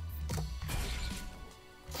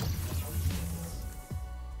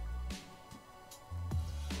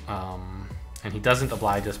 And he doesn't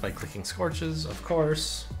oblige us by clicking Scorches, of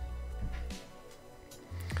course.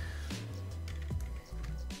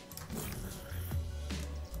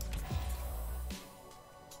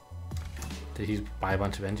 Did he buy a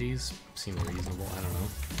bunch of Engies? Seemed reasonable, I don't know.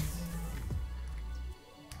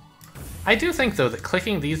 I do think, though, that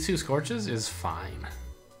clicking these 2 Scorches is fine.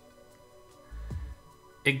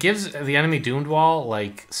 It gives the enemy Doomed Wall,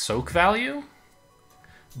 like, soak value,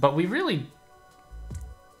 but we really,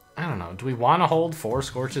 I don't know, do we want to hold 4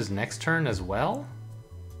 Scorches next turn as well?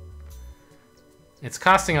 It's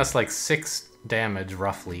costing us, like, 6 damage,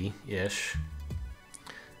 roughly-ish,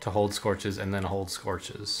 to hold Scorches and then hold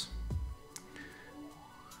Scorches.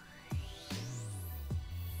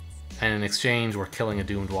 And in exchange, we're killing a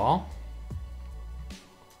Doomed Wall.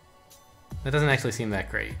 That doesn't actually seem that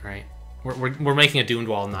great, right? We're making a Doomed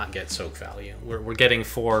Wall not get soak value. We're getting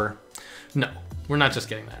 4... No, we're not just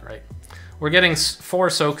getting that, right? We're getting 4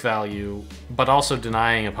 soak value, but also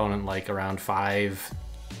denying opponent, like, around 5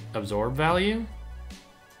 absorb value.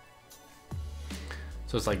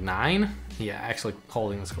 So it's like 9 Yeah, actually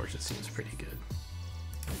holding the Scorches seems pretty good.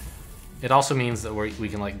 It also means that we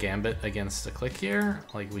can like Gambit against a click here.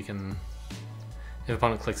 Like we can, if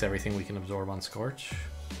opponent clicks everything, we can absorb on Scorch.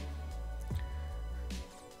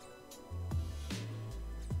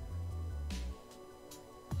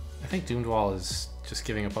 I think Doomed Wall is just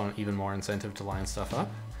giving opponent even more incentive to line stuff up.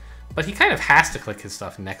 But he kind of has to click his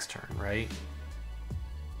stuff next turn, right?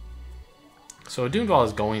 So a Doomed Wall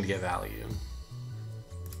is going to get value.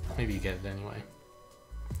 Maybe you get it anyway.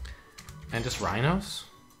 And just Rhinos?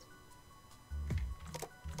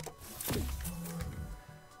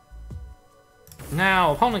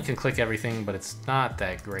 Now, opponent can click everything, but it's not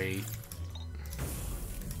that great.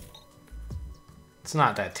 It's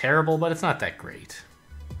not that terrible, but it's not that great.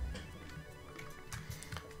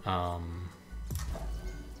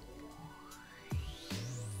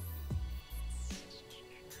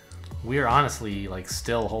 We're honestly, like,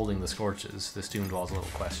 still holding the Scorches. This Doomed Wall's a little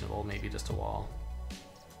questionable, maybe just a wall.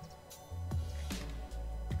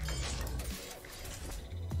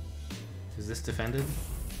 Is this defended?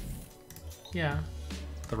 Yeah.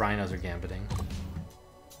 The Rhinos are gambiting.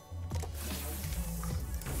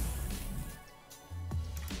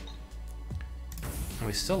 And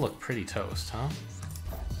we still look pretty toast, huh?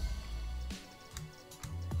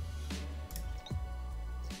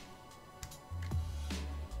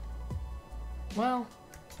 Well,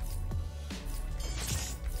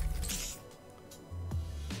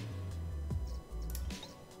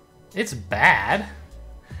 it's bad,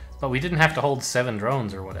 but we didn't have to hold 7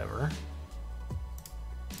 drones or whatever.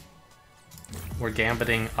 We're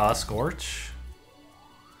gambiting a Scorch.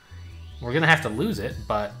 We're gonna have to lose it,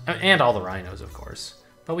 but and all the Rhinos, of course.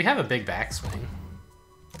 But we have a big backswing.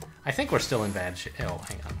 I think we're still in bad shape. Oh,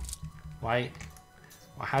 hang on. Why?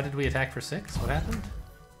 How did we attack for 6? What happened?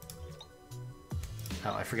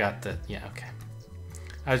 Oh, I forgot that. Yeah, okay.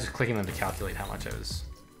 I was just clicking them to calculate how much I was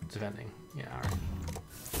defending. Yeah, alright.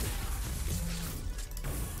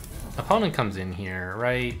 Opponent comes in here,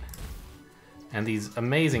 right? And these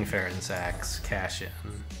amazing Ferret Sacks cash in.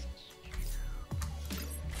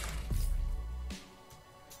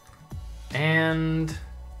 And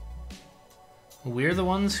we're the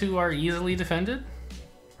ones who are easily defended,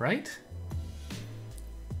 right?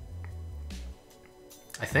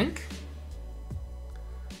 I think.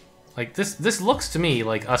 Like, this looks to me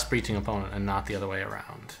like us breaching opponent and not the other way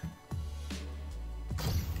around.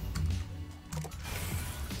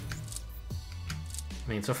 I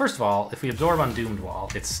mean, so first of all, if we absorb on Doomed Wall,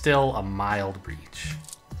 it's still a mild breach.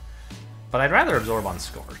 But I'd rather absorb on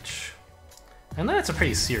Scorch. And then it's a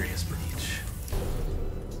pretty serious breach.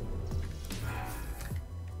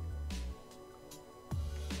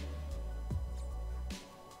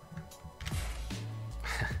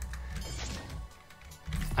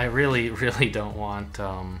 I really, really don't want,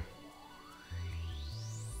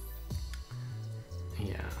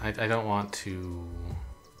 yeah, I don't want to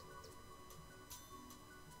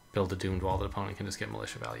build a Doomed Wall that opponent can just get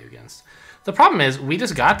militia value against. The problem is, we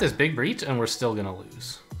just got this big breach and we're still gonna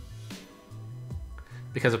lose.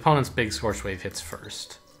 Because opponent's big Scorch Wave hits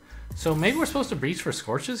first. So maybe we're supposed to breach for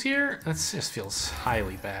Scorches here? That just feels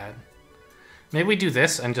highly bad. Maybe we do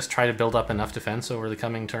this and just try to build up enough defense over the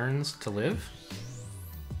coming turns to live?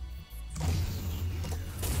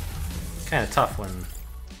 Kind of tough when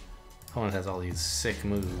opponent has all these sick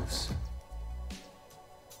moves.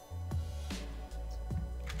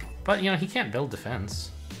 But, you know, he can't build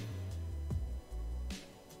defense.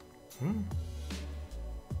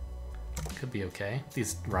 Could be okay.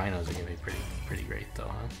 These Rhinos are gonna be pretty great though,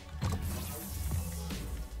 huh?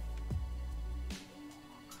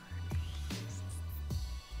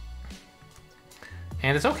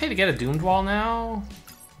 And it's okay to get a Doomed Wall now,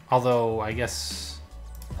 although I guess,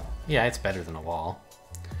 yeah, it's better than a wall.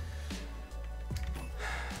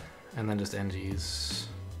 And then just NGs.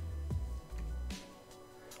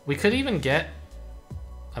 We could even get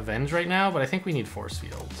Avenge right now, but I think we need Force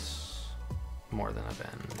Fields more than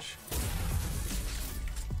Avenge.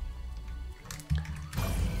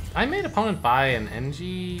 I made opponent buy an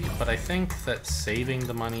NG, but I think that saving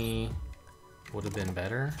the money would have been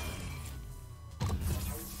better.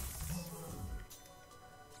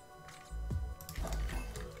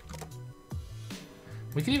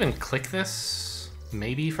 We could even click this,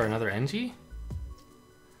 maybe, for another NG?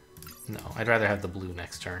 No, I'd rather have the blue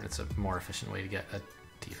next turn. It's a more efficient way to get a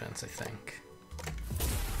defense, I think.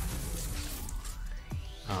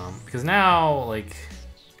 Because now, like,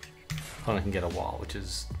 opponent can get a wall, which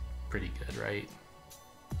is pretty good, right?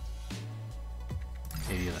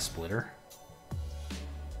 Maybe even a splitter.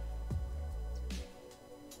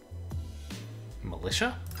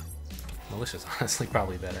 Militia? Militia's honestly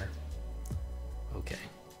probably better.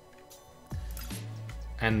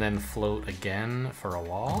 and then float again for a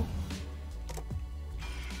wall.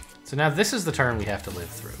 So now this is the turn we have to live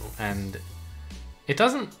through, and it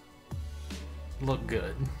doesn't look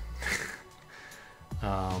good.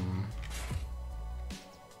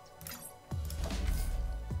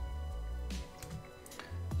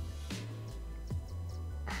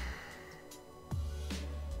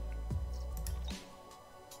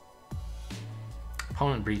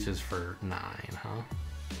 Opponent breaches for 9, huh?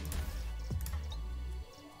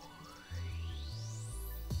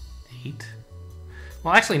 Eight?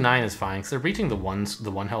 Well, actually 9 is fine, because they're breaching the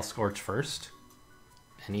one health Scorch first.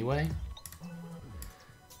 Anyway.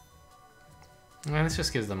 And this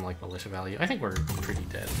just gives them, like, militia value. I think we're pretty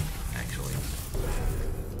dead, actually.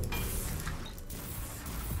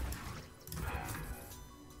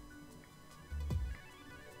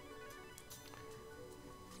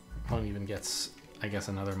 Opponent even gets, I guess,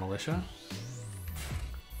 another militia.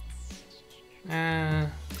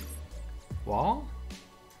 Wall?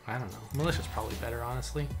 I don't know. Militia's probably better,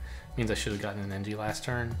 honestly. Means I should have gotten an NG last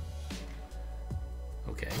turn.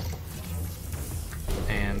 Okay.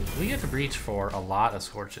 And we get to breach for a lot of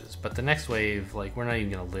Scorches, but the next wave, like, we're not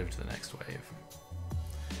even going to live to the next wave.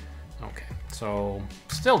 Okay, so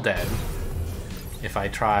still dead if I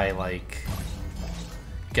try, like,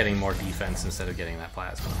 getting more defense instead of getting that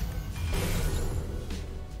plasma.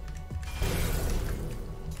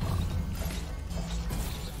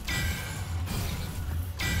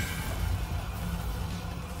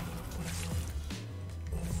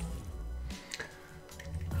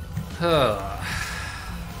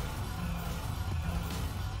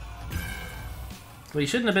 Well, you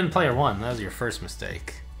shouldn't have been player 1. That was your first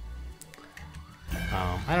mistake.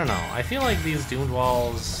 I don't know. I feel like these doomed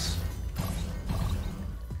walls,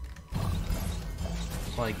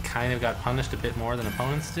 like, kind of got punished a bit more than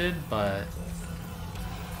opponents did, but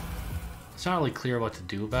it's not really clear what to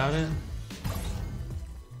do about it.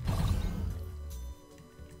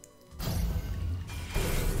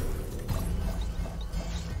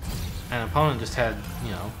 And opponent just had,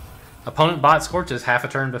 you know, opponent bought Scorches half a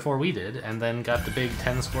turn before we did, and then got the big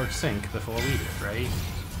 10 Scorch sink before we did, right?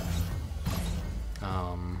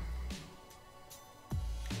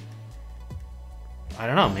 I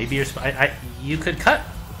don't know, maybe you're... you could cut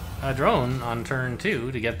a drone on turn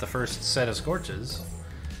 2 to get the first set of Scorches,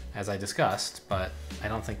 as I discussed, but I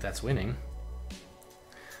don't think that's winning.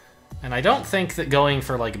 And I don't think that going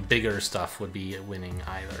for, like, bigger stuff would be winning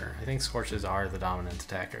either. I think Scorches are the dominant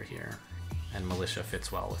attacker here, and Militia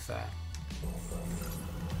fits well with that.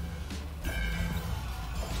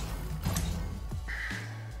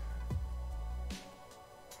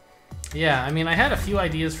 Yeah, I mean, I had a few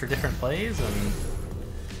ideas for different plays, and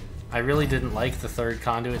I really didn't like the third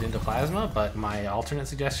conduit into Plasma, but my alternate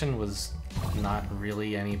suggestion was not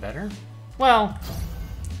really any better. Well,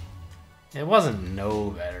 it wasn't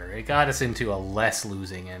no better. It got us into a less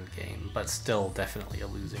losing endgame, but still definitely a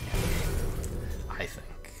losing endgame. I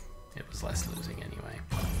think it was less losing anyway.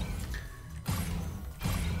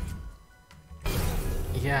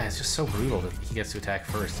 Yeah, it's just so brutal that he gets to attack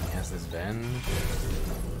first and he has this Venge.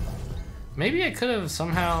 Maybe I could have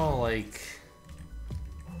somehow, like,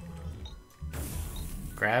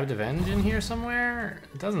 grabbed a Venge in here somewhere?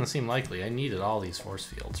 It doesn't seem likely. I needed all these force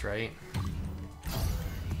fields, right?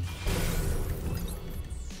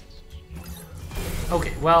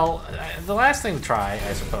 Okay, well, the last thing to try,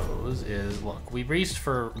 I suppose, is, look, we breached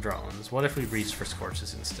for drones. What if we breached for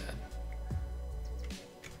Scorches instead?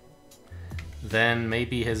 Then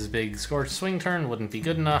maybe his big Scorch swing turn wouldn't be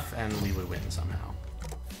good enough, and we would win somehow.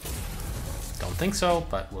 Don't think so,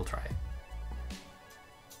 but we'll try it.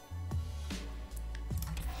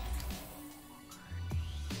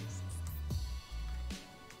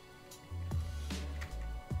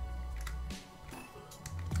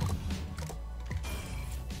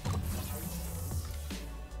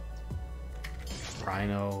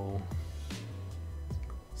 Rhino,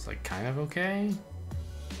 it's like kind of okay.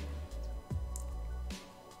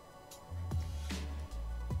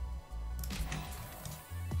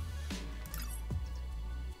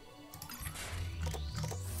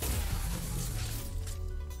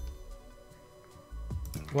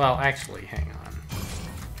 Well, actually, hang on.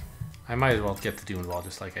 I might as well get the Dune Wall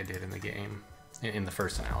just like I did in the game, in the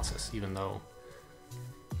first analysis, even though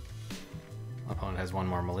opponent has one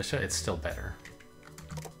more militia, it's still better.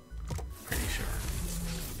 Pretty sure.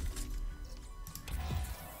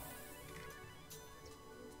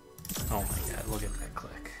 Oh my god, look at that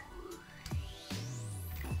click.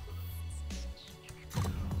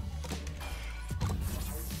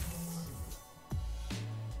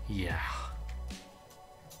 Yeah.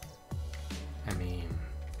 I mean,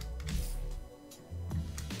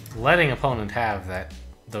 letting opponent have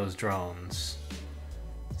those drones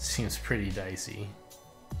seems pretty dicey.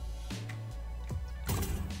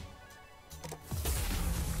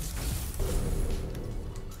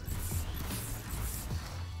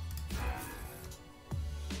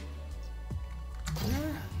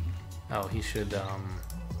 Oh, he should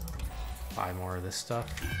buy more of this stuff.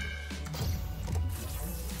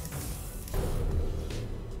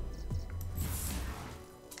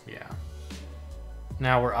 Yeah.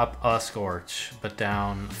 Now we're up a Scorch, but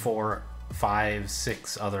down 4, 5,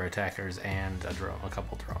 6 other attackers and a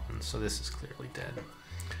couple drones. So this is clearly dead.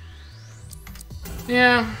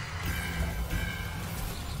 Yeah.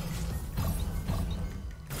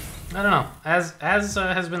 I don't know. As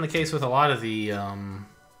has been the case with a lot of the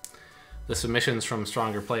submissions from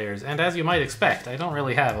stronger players, and as you might expect, I don't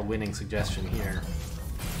really have a winning suggestion here.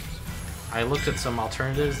 I looked at some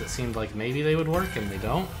alternatives that seemed like maybe they would work, and they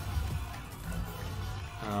don't.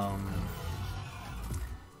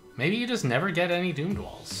 Maybe you just never get any Doomed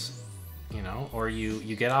Walls, you know, or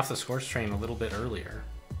you get off the Scorch train a little bit earlier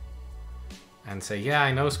and say, yeah,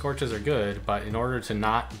 I know Scorches are good, but in order to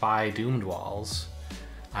not buy Doomed Walls,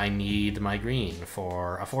 I need my green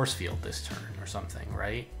for a force field this turn or something,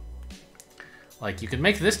 right? Like, you could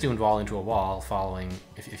make this Doomed Wall into a wall following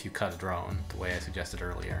if you cut a drone, the way I suggested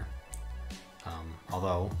earlier.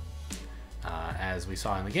 Although, as we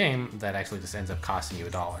saw in the game, that actually just ends up costing you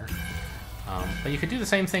 $1. But you could do the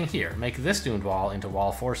same thing here. Make this Doomed Wall into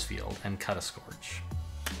wall force field and cut a Scorch.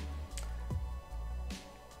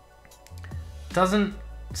 Doesn't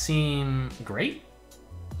seem great.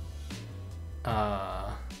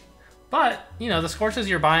 But, you know, the Scorches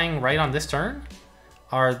you're buying right on this turn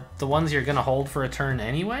are the ones you're going to hold for a turn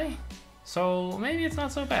anyway. So maybe it's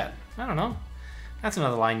not so bad. I don't know. That's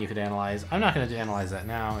another line you could analyze. I'm not going to analyze that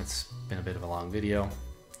now. It's been a bit of a long video.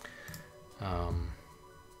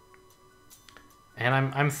 And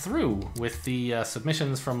I'm through with the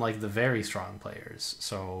submissions from like the very strong players.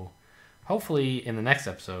 So hopefully in the next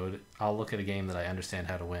episode, I'll look at a game that I understand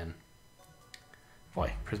how to win.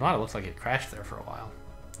 Boy, Prismata looks like it crashed there for a while.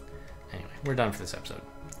 Anyway, we're done for this episode.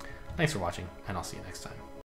 Thanks for watching, and I'll see you next time.